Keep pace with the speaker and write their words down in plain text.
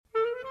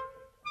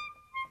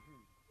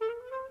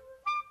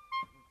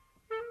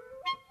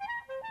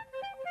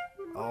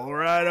All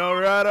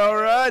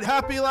right.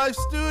 Happy Life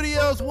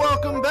Studios,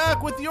 welcome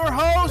back with your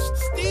host,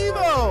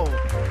 Steve-O.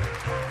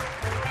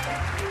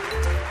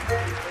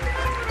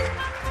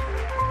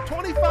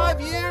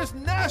 25 years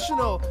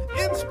national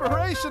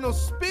inspirational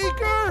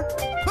speaker.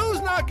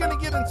 Who's not going to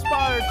get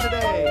inspired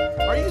today?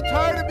 Are you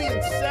tired of being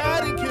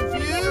sad and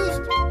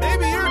confused?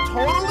 Maybe you're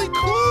totally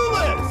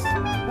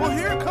clueless. Well,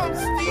 here comes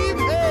Steve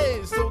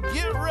Hayes, so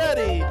get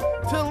ready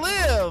to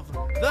live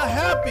the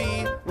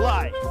happy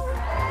life.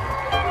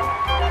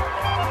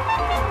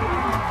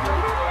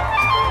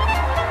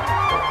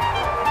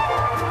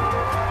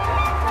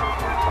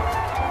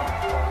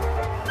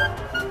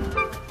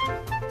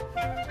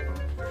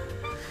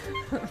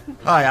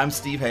 Hi, I'm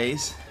Steve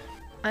Hayes.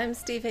 I'm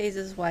Steve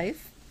Hayes'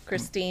 wife,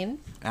 Christine.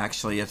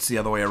 Actually, it's the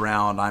other way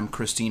around. I'm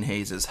Christine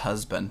Hayes'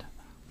 husband.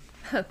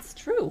 That's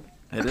true.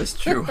 It is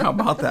true. How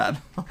about that?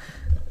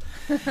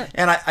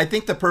 And I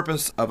think the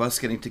purpose of us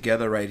getting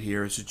together right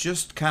here is to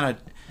just kind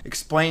of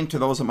explain to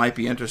those that might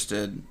be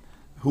interested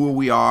who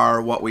we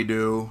are, what we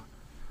do.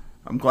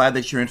 I'm glad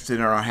that you're interested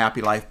in our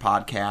Happy Life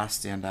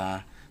podcast.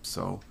 And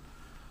so,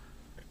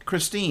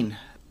 Christine,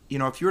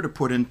 if you were to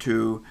put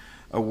into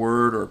a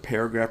word or a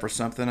paragraph or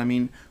something, I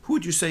mean, who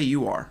would you say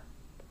you are?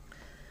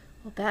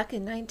 Well, back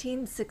in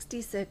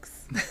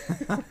 1966.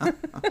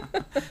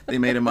 They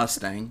made a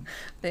Mustang.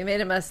 They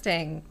made a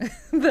Mustang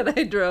that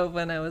I drove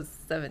when I was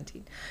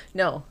 17.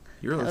 No.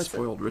 You're a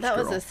spoiled rich girl.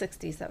 That was a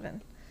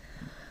 67.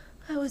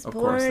 I was born.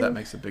 Of course, that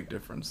makes a big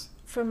difference.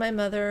 From my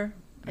mother.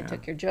 Yeah. I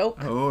took your joke.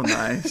 Oh,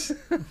 nice.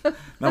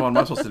 Now what am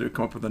I supposed to do?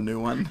 Come up with a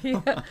new one?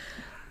 Yeah.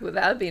 Well,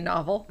 that would be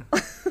novel.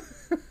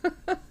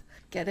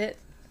 Get it?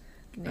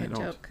 New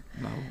joke.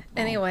 No.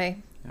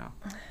 Anyway. Yeah.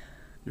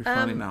 You're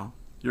funny now.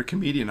 You're a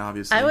comedian,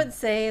 obviously. I would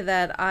say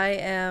that I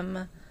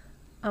am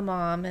a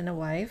mom and a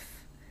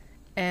wife,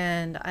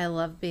 and I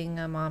love being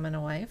a mom and a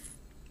wife.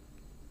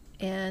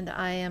 And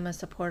I am a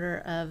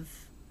supporter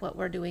of what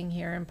we're doing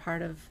here and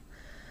part of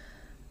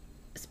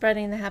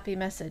spreading the happy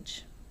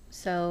message.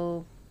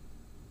 So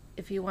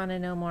if you want to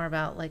know more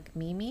about, like,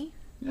 Mimi.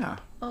 Yeah.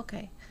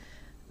 Okay.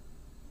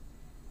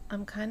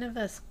 I'm kind of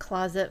a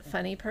closet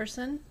funny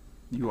person.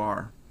 You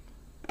are.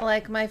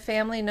 Like, my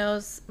family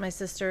knows, my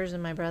sisters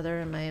and my brother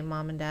and my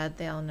mom and dad,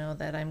 they all know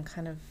that I'm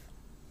kind of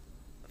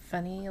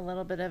funny, a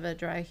little bit of a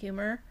dry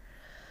humor.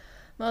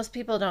 Most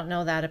people don't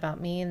know that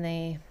about me,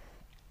 and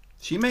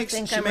She makes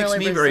me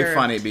reserved. very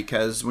funny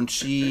because when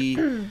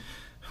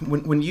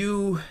when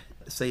you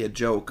say a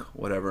joke,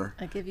 whatever,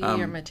 I give you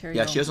your material.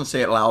 Yeah, she doesn't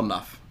say it loud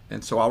enough,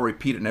 and so I'll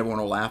repeat it, and everyone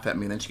will laugh at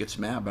me, and then she gets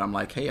mad. But I'm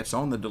like, hey, it's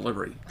on the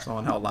delivery, it's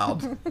on how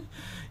loud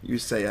you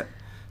say it.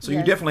 So yes.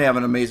 You definitely have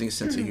an amazing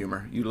sense of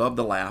humor. You love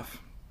to laugh.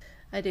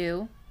 I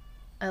do.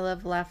 I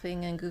love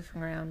laughing and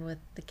goofing around with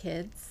the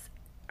kids,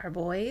 our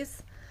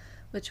boys,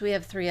 which we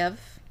have 3 of,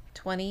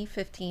 20,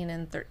 15,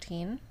 and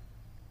 13.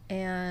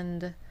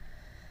 And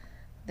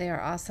they are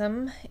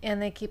awesome,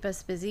 and they keep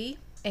us busy.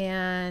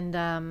 And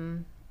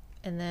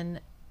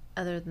then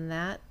other than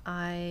that,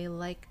 I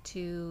like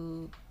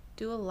to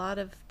do a lot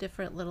of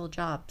different little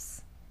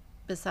jobs.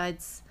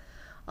 Besides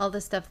all the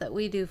stuff that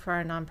we do for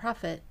our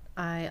nonprofit,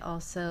 I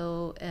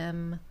also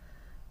am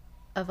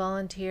a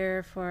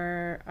volunteer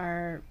for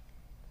our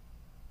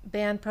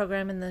band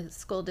program in the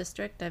school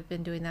district. I've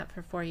been doing that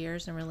for 4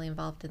 years and really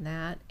involved in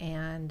that,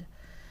 and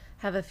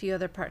have a few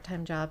other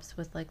part-time jobs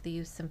with, like, the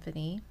youth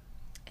symphony.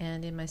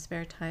 And in my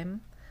spare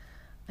time,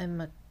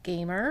 I'm a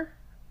gamer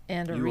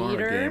and a reader. You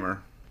are a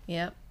gamer.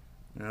 Yep.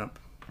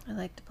 I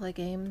like to play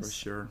games. For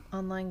sure.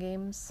 Online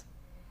games,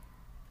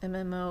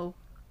 MMO,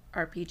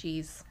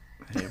 RPGs.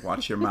 Hey,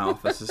 watch your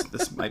mouth.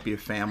 This might be a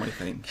family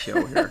thing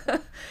show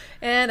here.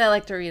 And I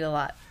like to read a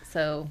lot.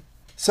 So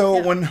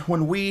yeah.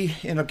 when we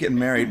end up getting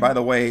married, by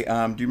the way,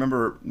 do you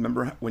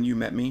remember when you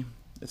met me?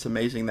 It's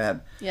amazing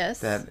that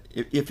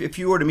if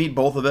you were to meet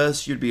both of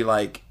us, you'd be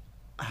like,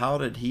 how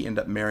did he end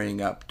up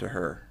marrying up to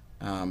her?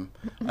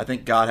 I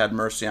think God had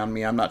mercy on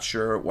me. I'm not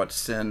sure what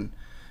sin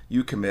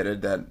you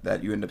committed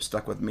that you end up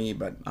stuck with me,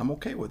 but I'm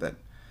okay with it.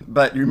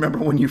 But you remember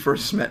when you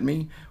first met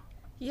me?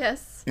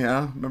 Yes.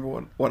 Yeah,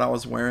 remember what I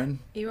was wearing?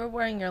 You were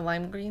wearing your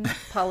lime green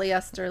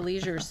polyester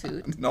leisure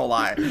suit. No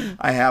lie,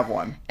 I have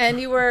one. And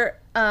you were,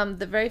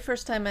 the very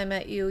first time I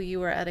met you, you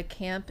were at a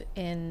camp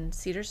in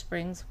Cedar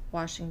Springs,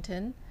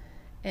 Washington,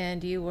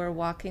 and you were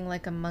walking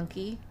like a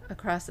monkey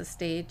across the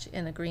stage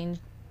in a green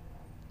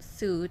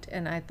suit,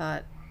 and I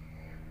thought,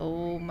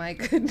 oh my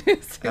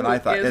goodness, and I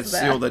thought it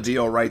sealed the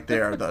deal right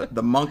there.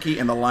 The monkey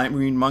and the lime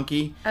green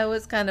monkey. I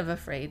was kind of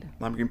afraid.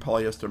 Lime green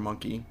polyester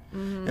monkey.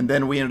 Mm-hmm. And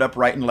then we ended up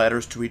writing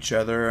letters to each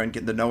other and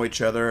getting to know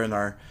each other and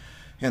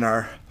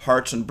our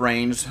hearts and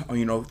brains,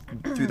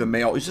 through the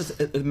mail. It's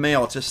just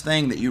mail. It's this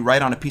thing that you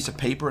write on a piece of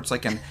paper. It's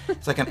like an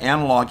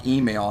analog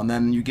email, and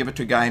then you give it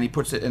to a guy, and he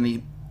puts it, and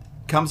he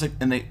comes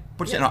and they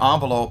puts it in an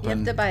envelope. You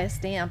have to buy a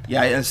stamp.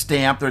 Yeah, a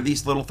stamp. There are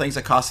these little things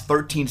that cost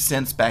 13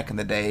 cents back in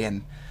the day,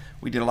 and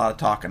we did a lot of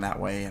talking that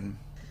way. And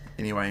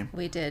anyway,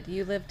 we did.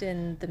 You lived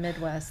in the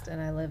Midwest,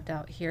 and I lived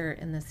out here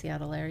in the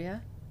Seattle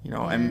area. You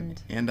know,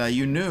 and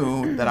you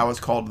knew that I was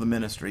called to the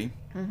ministry.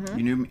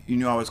 Mm-hmm. You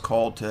knew I was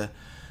called to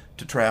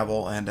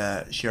travel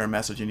and share a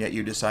message, and yet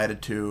you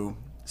decided to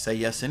say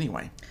yes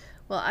anyway.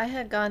 Well, I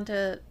had gone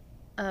to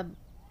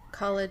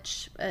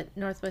college at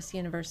Northwest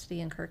University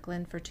in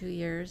Kirkland for 2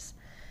 years.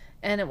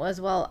 And it was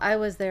while I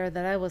was there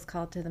that I was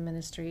called to the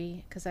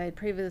ministry, because I had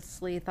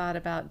previously thought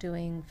about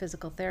doing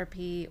physical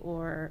therapy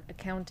or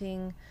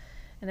accounting.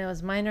 And I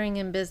was minoring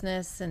in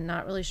business and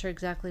not really sure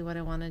exactly what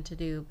I wanted to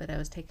do, but I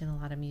was taking a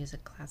lot of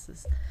music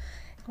classes.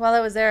 While I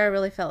was there, I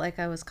really felt like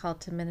I was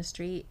called to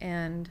ministry,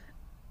 and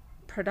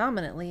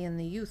predominantly in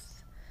the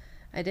youth.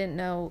 I didn't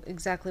know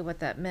exactly what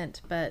that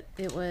meant, but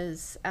it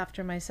was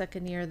after my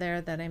second year there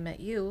that I met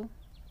you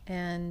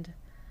and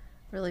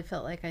really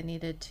felt like I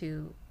needed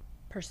to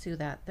pursue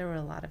that. There were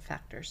a lot of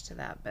factors to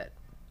that, but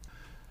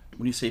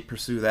when you say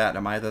pursue that,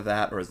 am I the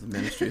that, or is the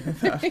ministry the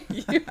that?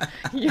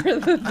 You're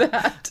the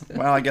that.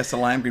 Well, I guess a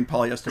lime green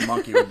polyester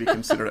monkey would be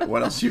considered.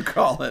 What else you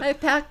call it? I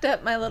packed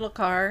up my little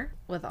car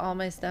with all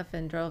my stuff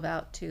and drove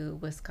out to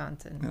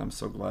Wisconsin. And I'm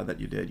so glad that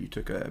you did. You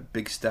took a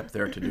big step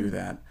there to do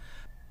that.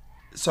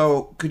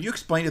 So could you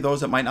explain to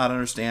those that might not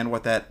understand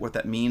what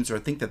that means, or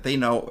think that they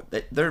know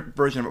that their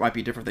version of it might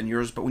be different than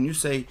yours, but when you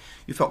say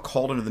you felt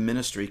called into the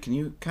ministry, can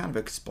you kind of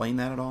explain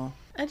that at all?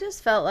 I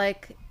just felt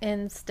like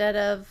instead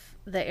of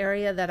the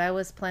area that I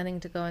was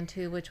planning to go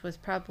into, which was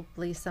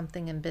probably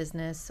something in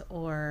business,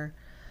 or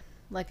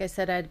like I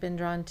said, I'd been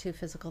drawn to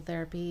physical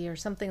therapy or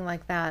something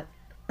like that.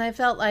 I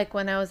felt like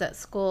when I was at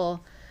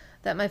school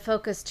that my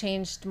focus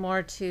changed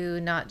more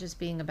to not just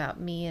being about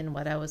me and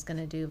what I was going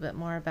to do, but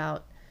more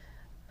about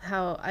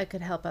how I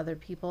could help other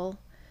people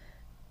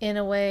in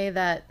a way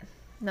that,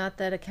 not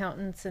that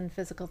accountants and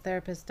physical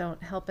therapists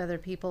don't help other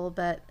people,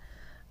 but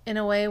in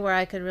a way where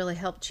I could really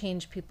help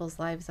change people's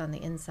lives on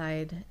the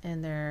inside,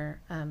 and their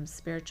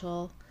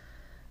spiritual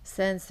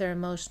sense, their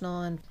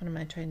emotional, and what am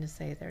I trying to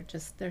say?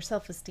 Their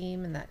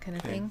self-esteem and that kind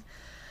of thing.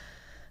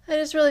 I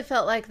just really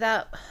felt like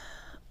that,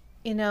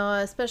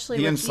 especially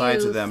the with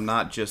insides youth, of them,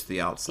 not just the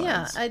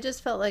outsides. Yeah, I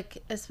just felt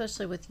like,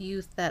 especially with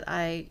youth, that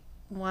I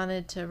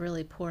wanted to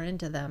really pour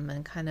into them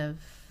and kind of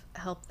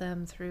help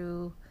them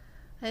through.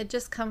 I had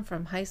just come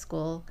from high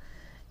school,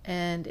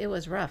 and it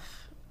was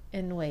rough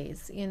in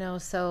ways,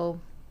 so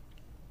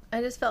I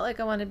just felt like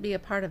I wanted to be a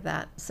part of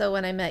that. So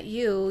when I met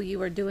you, you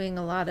were doing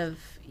a lot of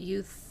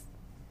youth.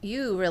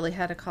 You really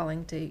had a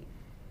calling to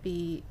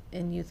be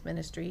in youth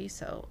ministry,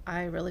 so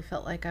I really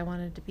felt like I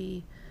wanted to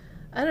be,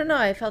 I don't know,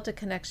 I felt a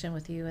connection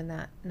with you in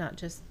that, not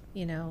just,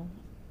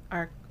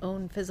 our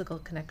own physical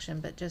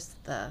connection, but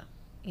just the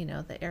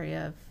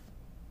area of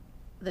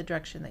the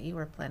direction that you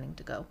were planning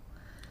to go.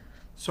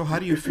 So how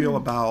do you feel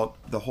about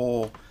the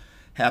whole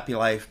Happy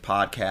Life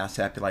podcast,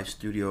 Happy Life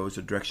Studios,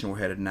 the direction we're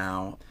headed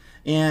now?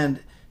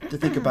 And to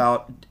think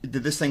about,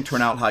 did this thing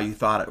turn out how you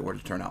thought it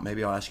would turn out?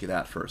 Maybe I'll ask you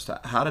that first.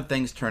 How did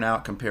things turn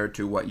out compared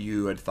to what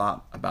you had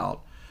thought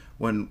about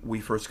when we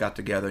first got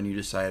together and you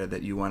decided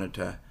that you wanted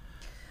to?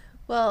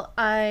 Well,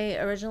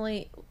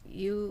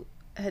 you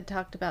had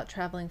talked about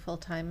traveling full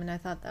time, and I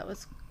thought that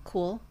was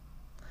cool.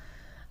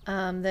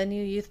 Then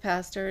you youth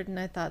pastored, and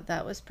I thought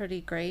that was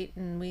pretty great,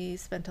 and we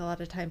spent a lot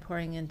of time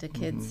pouring into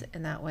kids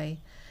in that way.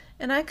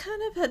 And I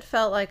kind of had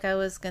felt like I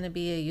was going to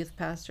be a youth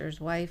pastor's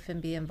wife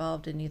and be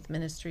involved in youth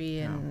ministry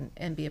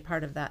and be a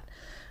part of that.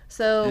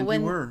 So and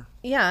you were.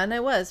 Yeah, and I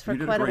was for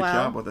quite a while. You did a great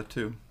job with it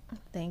too.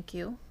 Thank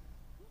you.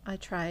 I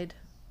tried.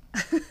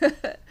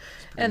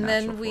 And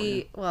then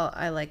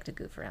I like to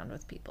goof around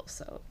with people,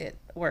 so it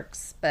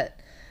works. But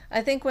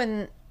I think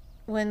when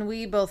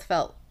we both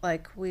felt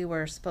like we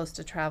were supposed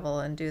to travel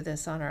and do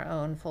this on our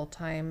own full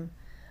time,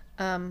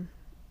 I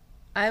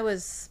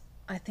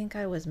think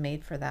I was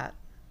made for that.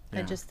 Yeah.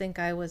 I just think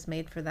I was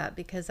made for that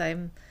because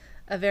I'm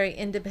a very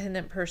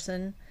independent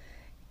person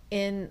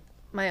in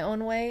my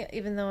own way.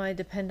 Even though I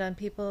depend on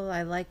people,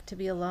 I like to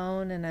be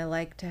alone and I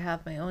like to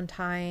have my own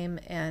time,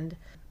 and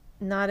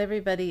not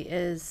everybody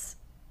is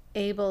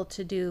able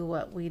to do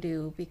what we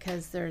do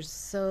because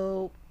there's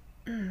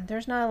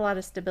not a lot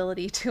of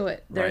stability to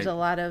it. There's a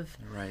lot of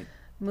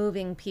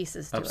moving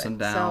pieces to it. Ups and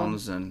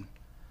downs, and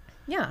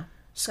yeah,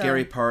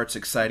 scary parts,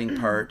 exciting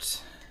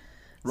parts,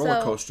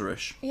 roller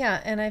coasterish. Yeah,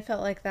 and I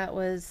felt like that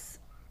was,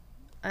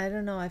 I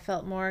don't know, I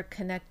felt more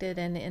connected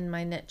and in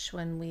my niche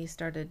when we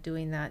started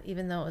doing that.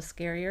 Even though it was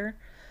scarier,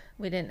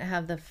 we didn't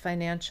have the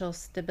financial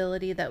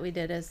stability that we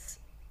did as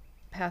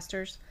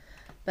pastors,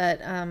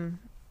 but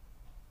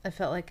I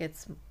felt like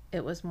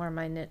it was more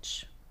my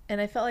niche,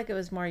 and I felt like it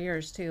was more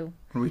yours too.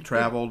 When we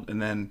traveled,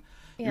 and then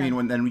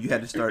then you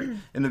had to start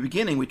in the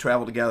beginning. We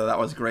traveled together. That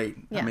was great.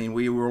 Yeah. I mean,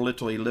 we were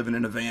literally living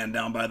in a van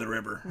down by the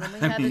river. And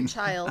then we had a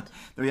child.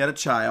 We had a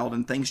child,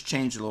 and things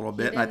changed a little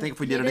bit. And I think if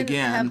we did it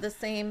again, didn't have the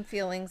same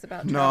feelings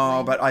about traveling.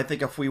 No, but I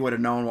think if we would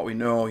have known what we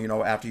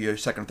know, after your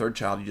second, third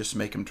child, you just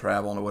make him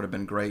travel, and it would have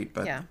been great.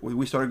 But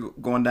we started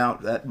going down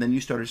that, and then you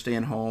started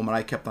staying home, and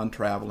I kept on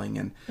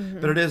traveling,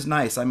 but it is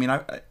nice. I mean,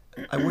 I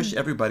wish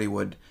everybody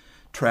would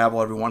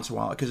travel every once in a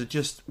while, because it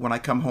just, when I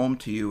come home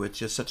to you, it's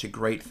just such a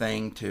great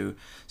thing to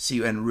see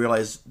you and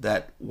realize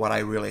that what I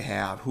really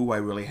have, who I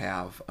really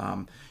have.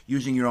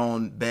 Using your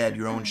own bed,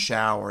 your own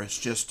shower, it's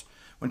just,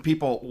 when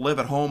people live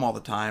at home all the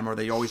time or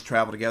they always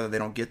travel together, they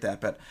don't get that.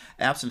 But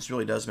absence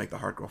really does make the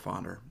heart grow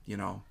fonder, you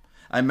know.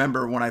 I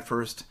remember when I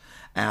first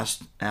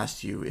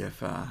asked you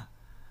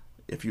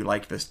if you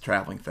liked this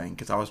traveling thing,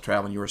 because I was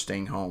traveling, you were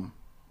staying home.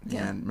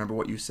 Yeah. And remember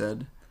what you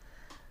said?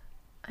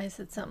 I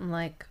said something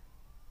like,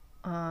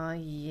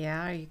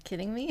 yeah, are you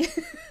kidding me?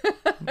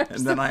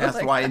 And then I asked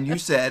like why, and you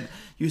said,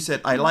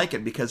 I like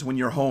it because when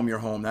you're home, you're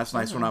home. That's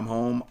nice. When I'm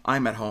home,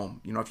 I'm at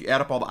home. You know, if you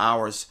add up all the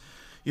hours,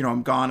 you know,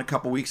 I'm gone a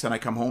couple weeks and I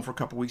come home for a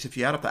couple weeks. If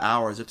you add up the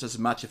hours, it's as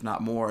much, if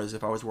not more, as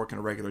if I was working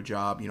a regular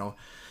job, you know,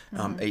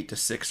 8 to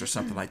 6 or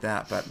something like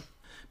that.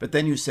 But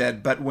then you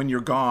said, but when you're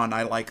gone,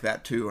 I like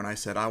that too. And I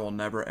said, I will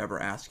never,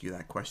 ever ask you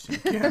that question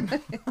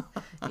again.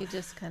 You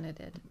just kind of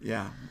did.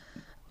 Yeah.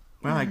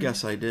 Well, I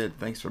guess I did.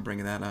 Thanks for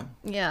bringing that up.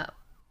 Yeah.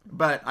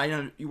 But I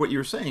know what you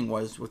were saying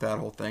was with that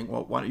whole thing.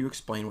 Well, why don't you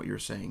explain what you were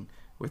saying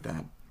with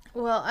that?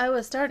 Well, I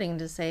was starting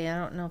to say, I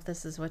don't know if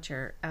this is what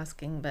you're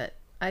asking, but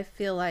I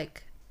feel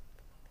like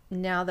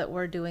now that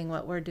we're doing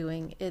what we're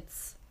doing,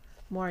 it's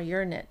more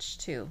your niche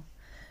too.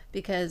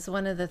 Because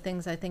one of the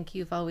things I think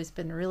you've always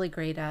been really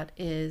great at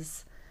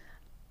is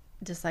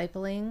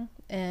discipling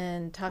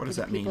and talking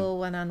to people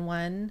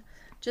one-on-one.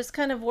 Just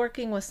kind of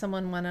working with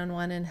someone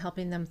one-on-one and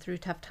helping them through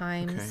tough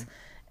times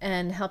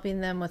and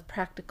helping them with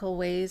practical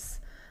ways.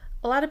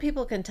 A lot of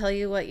people can tell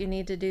you what you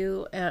need to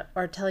do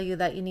or tell you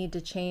that you need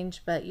to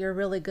change, but you're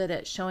really good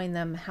at showing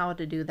them how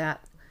to do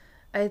that.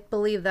 I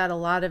believe that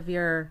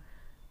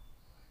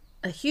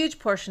a huge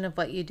portion of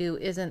what you do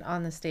isn't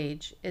on the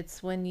stage.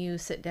 It's when you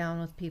sit down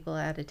with people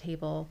at a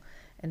table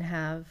and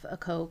have a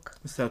Coke.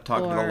 Instead of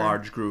talking to a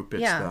large group,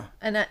 it's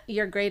and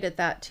you're great at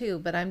that too,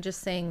 but I'm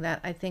just saying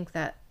that I think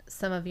that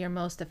some of your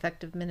most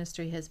effective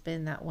ministry has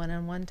been that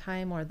one-on-one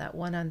time or that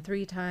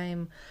one-on-three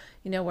time,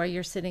 you know, where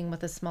you're sitting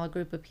with a small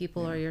group of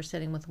people or you're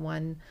sitting with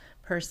one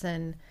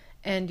person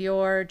and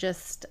you're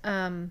just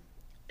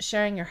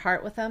sharing your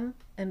heart with them,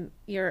 and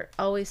you're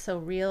always so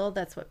real.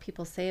 That's what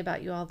people say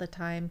about you all the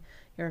time.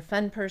 You're a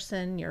fun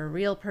person, you're a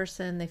real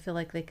person. They feel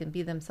like they can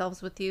be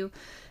themselves with you.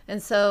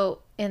 And so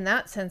in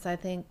that sense, I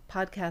think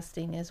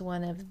podcasting is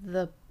one of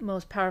the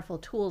most powerful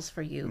tools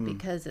for you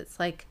because it's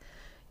like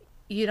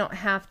you don't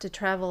have to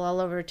travel all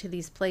over to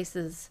these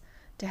places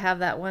to have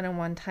that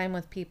one-on-one time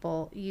with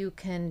people. You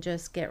can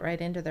just get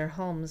right into their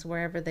homes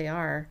wherever they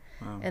are.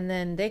 Wow. And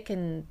then they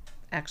can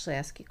actually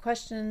ask you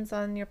questions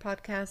on your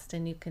podcast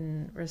and you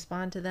can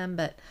respond to them.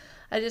 But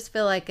I just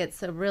feel like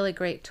it's a really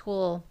great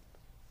tool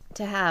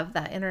to have,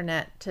 that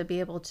internet, to be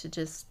able to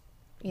just,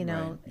 you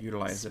know,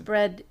 utilize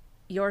spread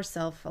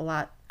yourself a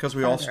lot. Because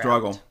we all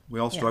struggle. We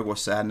all struggle with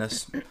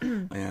sadness.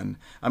 And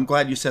I'm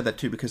glad you said that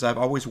too, because I've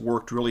always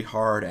worked really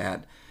hard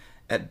at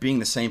being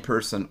the same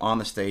person on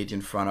the stage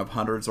in front of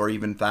hundreds or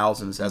even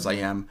thousands as I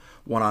am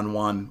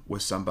one-on-one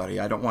with somebody.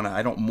 I don't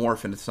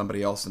morph into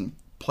somebody else and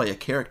play a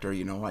character,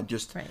 you know.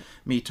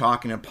 Me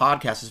talking, and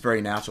podcast is very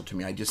natural to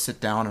me. I just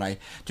sit down and I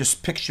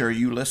just picture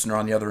you listener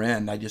on the other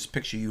end. I just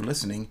picture you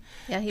listening.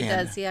 Yeah, he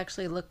does. He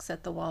actually looks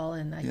at the wall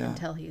and I can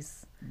tell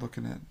he's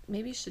looking at.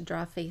 Maybe you should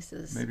draw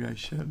faces. Maybe I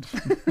should.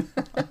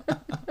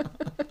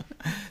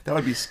 That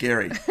would be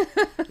scary.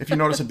 If you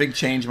notice a big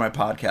change in my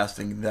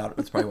podcasting,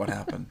 that's probably what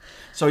happened.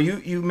 So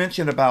you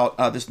mentioned about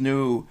this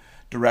new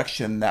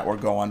direction that we're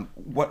going.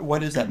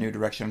 What is that new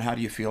direction and how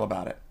do you feel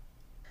about it?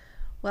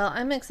 Well,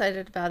 I'm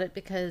excited about it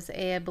because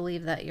I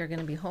believe that you're going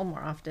to be home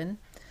more often.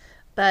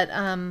 But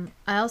I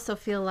also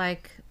feel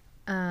like,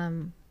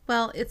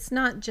 it's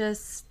not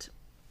just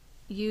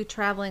you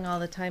traveling all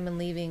the time and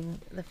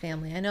leaving the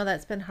family. I know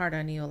that's been hard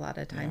on you a lot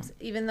of times,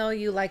 even though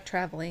you like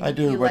traveling. I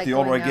do, but the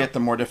older I get, the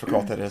more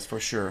difficult that is, for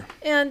sure.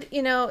 And,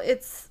 you know,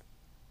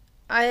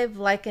 I've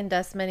likened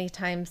us many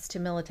times to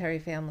military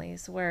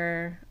families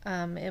where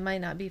it might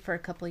not be for a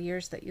couple of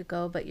years that you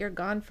go, but you're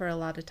gone for a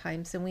lot of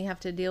times, and we have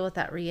to deal with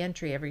that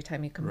reentry every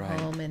time you come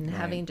home and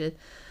having to.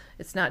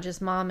 It's not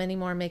just mom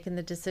anymore making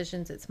the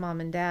decisions; it's mom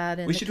and dad.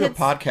 And we should do a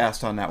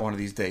podcast on that one of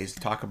these days.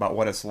 Talk about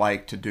what it's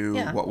like to do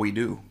what we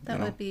do.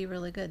 That would be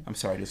really good. I'm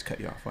sorry, I just cut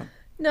you off. What?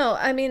 No,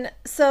 I mean,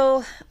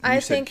 so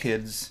I think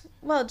kids.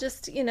 Well,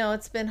 just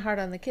it's been hard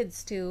on the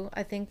kids too.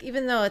 I think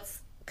even though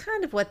it's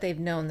kind of what they've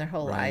known their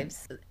whole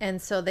lives,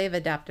 and so they've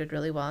adapted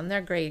really well, and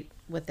they're great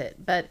with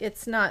it. But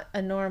it's not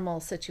a normal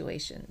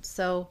situation,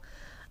 so.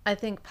 I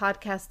think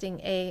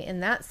podcasting, in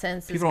that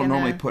sense, people don't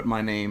normally put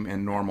my name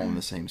and normal in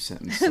the same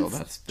sentence, so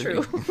that's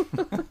true.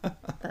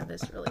 That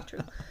is really true.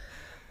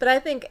 But I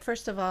think,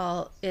 first of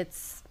all,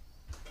 it's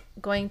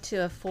going to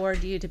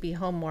afford you to be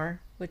home more,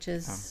 which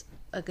is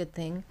a good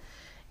thing.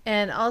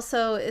 And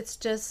also, it's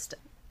just,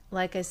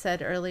 like I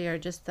said earlier,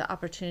 just the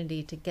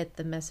opportunity to get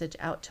the message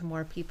out to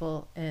more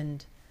people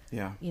and,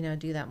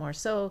 do that more.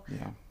 So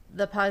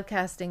the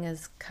podcasting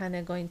is kind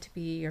of going to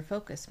be your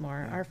focus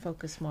more, our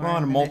focus more. Well,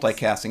 and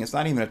multicasting, it's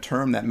not even a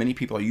term that many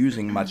people are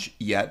using much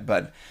yet,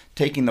 but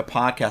taking the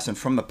podcast and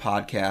from the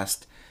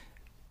podcast,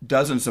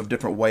 dozens of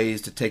different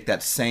ways to take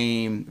that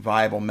same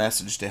viable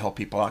message to help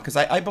people out. Because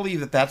I believe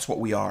that that's what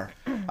we are.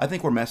 I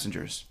think we're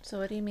messengers. So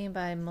what do you mean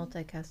by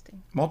multicasting?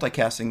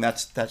 Multicasting,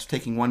 that's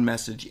taking one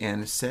message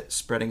and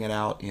spreading it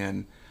out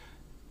in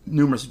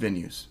numerous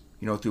venues.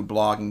 You know, through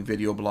blogging,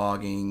 video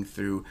blogging,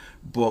 through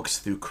books,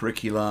 through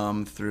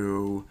curriculum,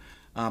 through...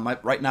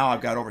 right now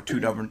I've got over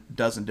 24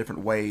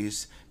 different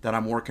ways that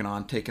I'm working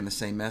on taking the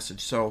same message.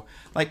 So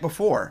like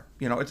before,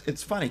 you know,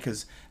 it's funny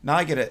because now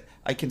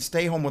I can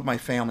stay home with my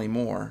family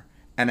more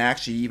and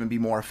actually even be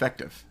more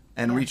effective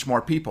and reach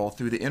more people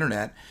through the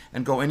internet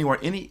and go anywhere.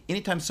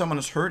 Anytime someone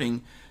is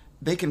hurting,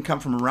 they can come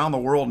from around the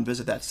world and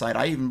visit that site.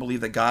 I even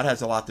believe that God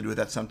has a lot to do with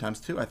that sometimes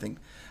too. I think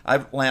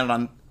I've landed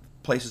on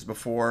places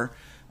before,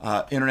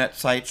 internet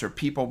sites or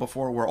people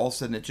before where all of a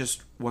sudden it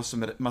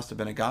must have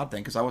been a God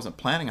thing because I wasn't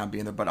planning on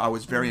being there, but I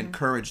was very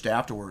encouraged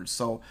afterwards.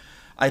 So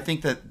I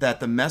think that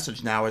the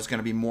message now is going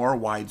to be more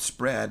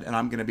widespread, and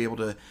I'm going to be able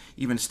to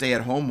even stay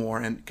at home more.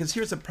 And because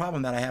here's the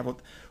problem that I have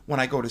when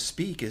I go to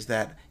speak is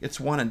that it's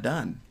one and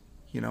done.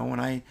 You know, when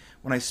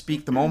I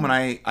speak, the moment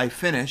I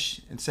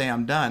finish and say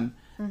I'm done,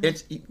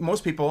 it's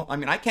most people. I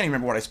mean, I can't even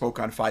remember what I spoke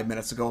on 5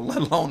 minutes ago, let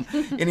alone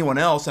anyone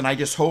else. And I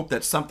just hope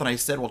that something I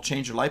said will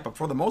change your life. But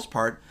for the most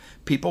part,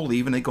 people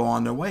leave and they go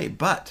on their way.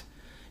 But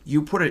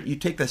you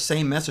take the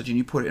same message and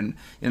you put it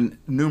in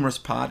numerous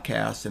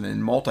podcasts and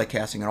in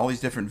multicasting and all these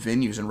different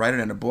venues and write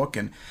it in a book.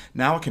 And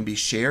now it can be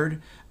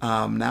shared.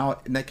 Now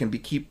that can be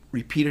keep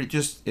repeated.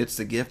 It's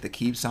the gift that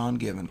keeps on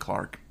giving,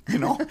 Clark. You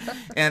know,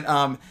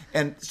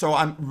 and so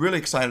I'm really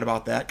excited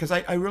about that because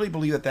I really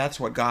believe that that's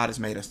what God has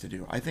made us to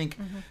do. I think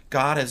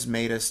God has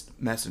made us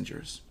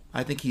messengers.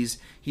 I think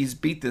He's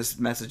beat this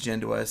message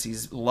into us.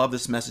 He's loved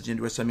this message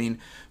into us. I mean,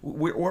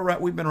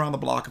 we've been around the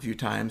block a few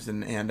times,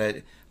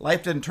 and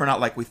life didn't turn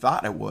out like we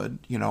thought it would,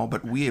 you know.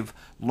 But we have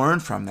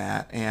learned from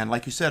that, and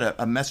like you said,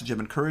 a message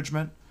of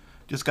encouragement.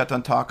 Just got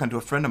done talking to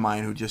a friend of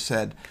mine who just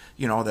said,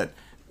 you know, that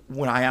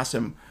when I asked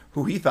him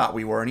who he thought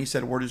we were, and he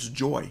said, "We're just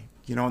joy."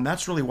 You know, and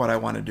that's really what I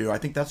want to do. I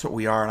think that's what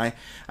we are. And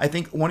I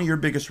think one of your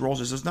biggest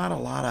roles is there's not a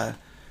lot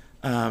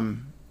of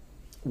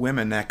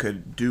women that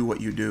could do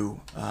what you do,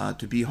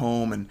 to be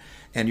home.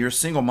 And you're a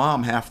single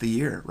mom half the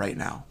year right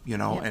now, you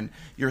know, and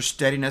your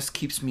steadiness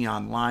keeps me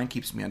online,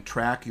 keeps me on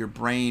track. Your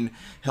brain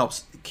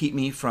helps keep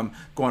me from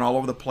going all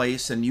over the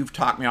place. And you've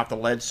talked me off the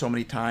ledge so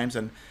many times.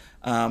 And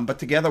but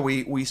together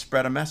we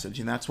spread a message.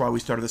 And that's why we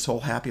started this whole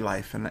Happy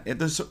Life. And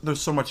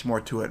there's so much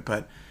more to it.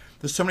 But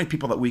there's so many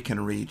people that we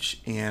can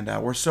reach, and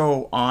we're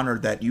so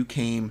honored that you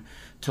came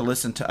to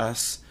listen to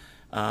us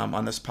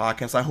on this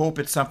podcast. I hope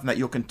it's something that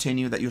you'll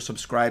continue, that you'll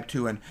subscribe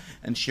to,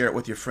 and share it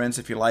with your friends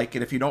if you like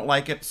it. If you don't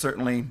like it,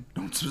 certainly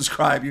don't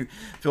subscribe. You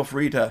feel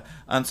free to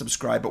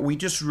unsubscribe. But we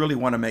just really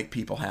want to make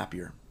people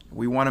happier.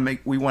 We want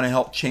to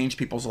help change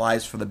people's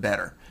lives for the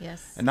better.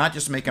 Yes. And not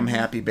just make them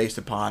happy based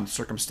upon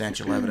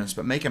circumstantial evidence,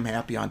 but make them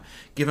happy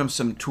give them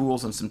some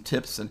tools and some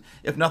tips, and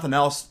if nothing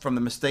else, from the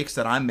mistakes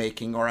that I'm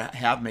making or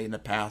have made in the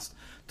past,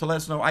 to let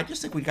us know. I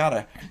just think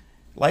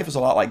life is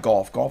a lot like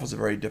golf. Golf is a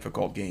very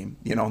difficult game,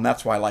 you know, and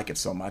that's why I like it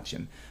so much.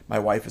 And my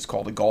wife is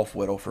called a golf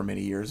widow for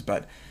many years,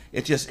 but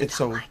it's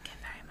so. Like it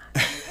very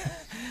much.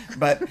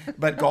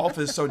 But golf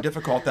is so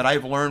difficult that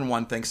I've learned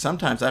one thing.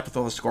 Sometimes I have to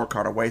throw the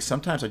scorecard away.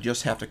 Sometimes I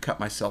just have to cut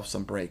myself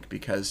some break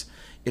because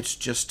it's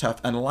just tough.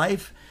 And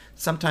life,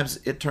 sometimes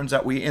it turns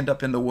out we end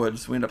up in the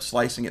woods. We end up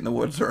slicing it in the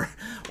woods, or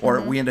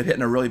we end up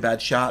hitting a really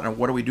bad shot. And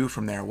what do we do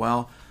from there?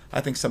 Well, I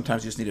think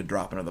sometimes you just need to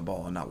drop into the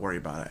ball and not worry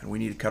about it. And we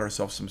need to cut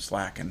ourselves some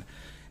slack. And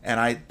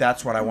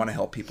that's what I want to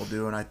help people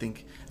do. And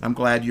I'm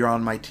glad you're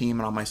on my team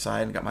and on my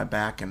side and got my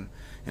back. And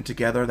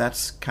together,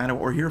 that's kind of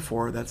what we're here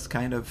for. That's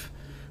kind of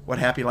what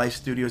Happy Life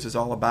Studios is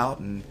all about.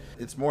 And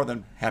it's more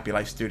than Happy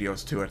Life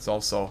Studios too. It's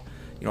also,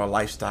 you know, a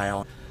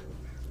lifestyle.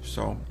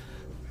 So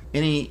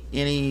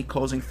any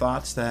closing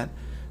thoughts that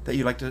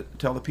you'd like to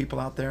tell the people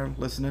out there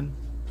listening?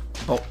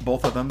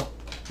 Both of them.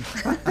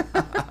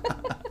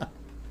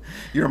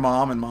 Your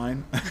mom and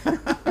mine.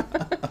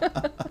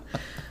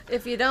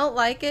 If you don't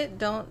like it,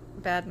 don't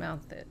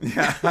badmouth it.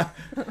 Yeah.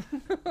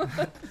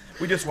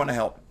 We just want to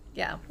help.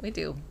 Yeah, we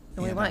do.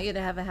 And we want you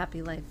to have a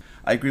happy life.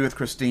 I agree with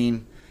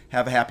Christine.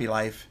 Have a happy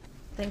life.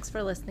 Thanks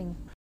for listening.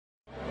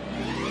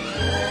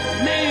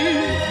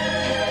 Make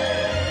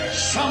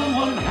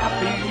someone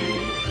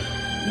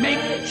happy.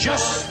 Make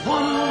just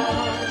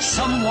one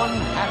someone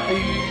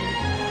happy.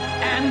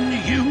 And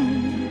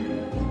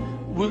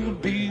you will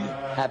be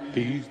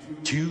happy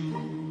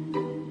too.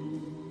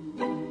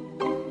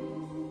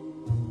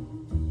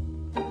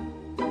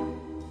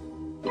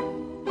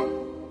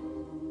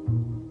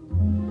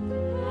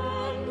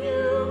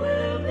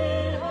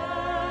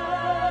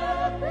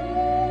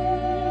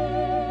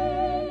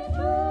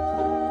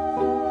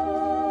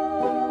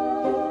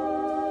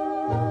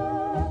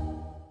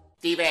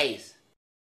 Steve Ace.